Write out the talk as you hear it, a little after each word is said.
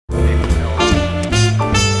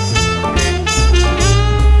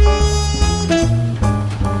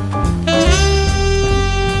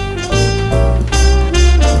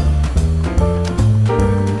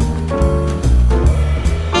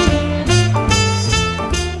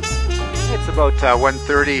about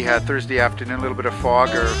 1:30 Thursday afternoon. A little bit of fog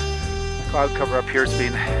or cloud cover up here. It's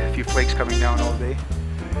been a few flakes coming down all day.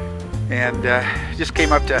 And just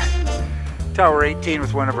came up to Tower 18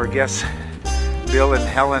 with one of our guests, Bill and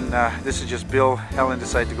Helen. This is just Bill. Helen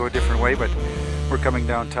decided to go a different way, but we're coming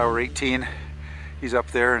down Tower 18. He's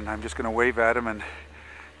up there, and I'm just going to wave at him, and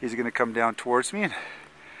he's going to come down towards me, and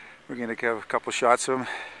we're going to have a couple shots of him.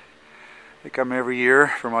 They come every year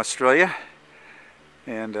from Australia,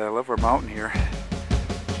 and I love our mountain here.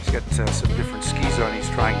 He's got some different skis on he's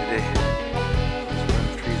trying today.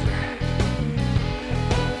 The trees there.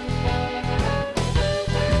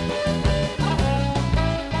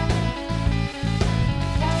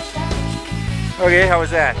 Okay, how was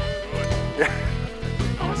that? Good.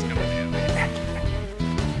 Oh, it's gonna be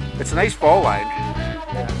It's a nice fall line.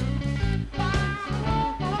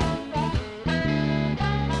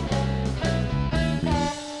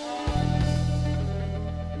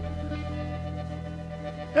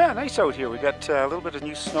 Yeah, nice out here. We got a little bit of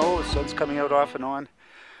new snow. The sun's coming out off and on.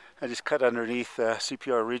 I just cut underneath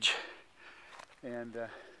CPR Ridge, and I'm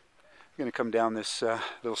going to come down this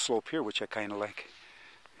little slope here, which I kind of like.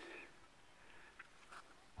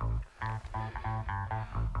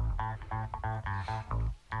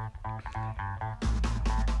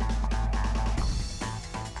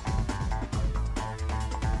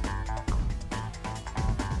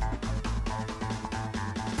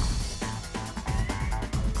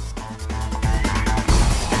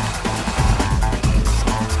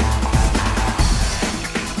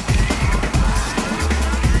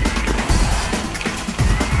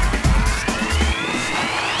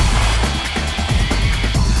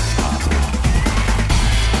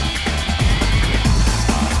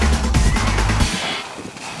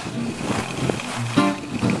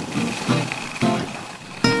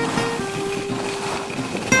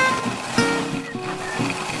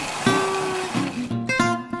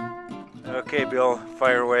 Okay, Bill,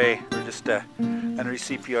 fire away. We're just under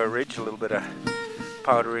CPR Ridge, a little bit of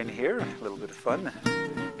powder in here, a little bit of fun.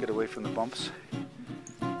 Get away from the bumps.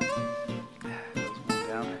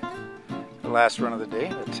 Down. The last run of the day,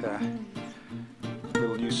 but a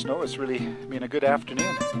little new snow. It's really been a good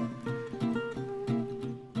afternoon.